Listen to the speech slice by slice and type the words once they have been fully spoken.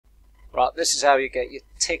Right, this is how you get your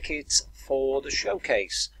tickets for the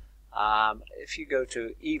showcase. If you go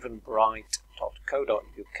to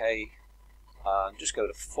evenbright.co.uk and just go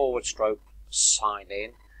to /sign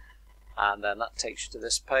in, and then that takes you to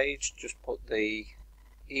this page. Just put the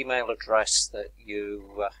email address that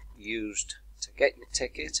you used to get your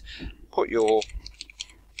ticket, put your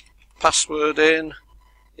password in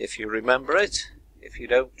if you remember it. If you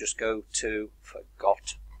don't, just go to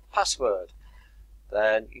forgot password.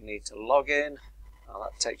 Then you need to log in, and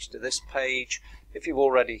that takes you to this page. If you've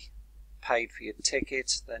already paid for your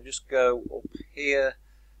ticket, then just go up here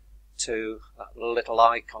to that little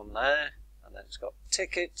icon there, and then it's got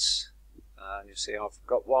tickets, and you see I've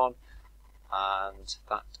got one, and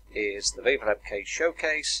that is the VivaMK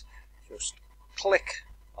showcase. Just click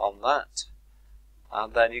on that,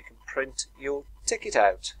 and then you can print your ticket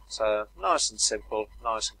out. So nice and simple,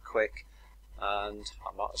 nice and quick, and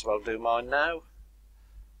I might as well do mine now.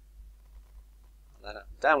 And then it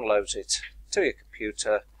downloads it to your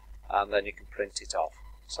computer, and then you can print it off.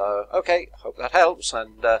 So okay, hope that helps,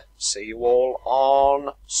 and see you all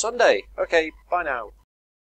on Sunday. Okay, bye now.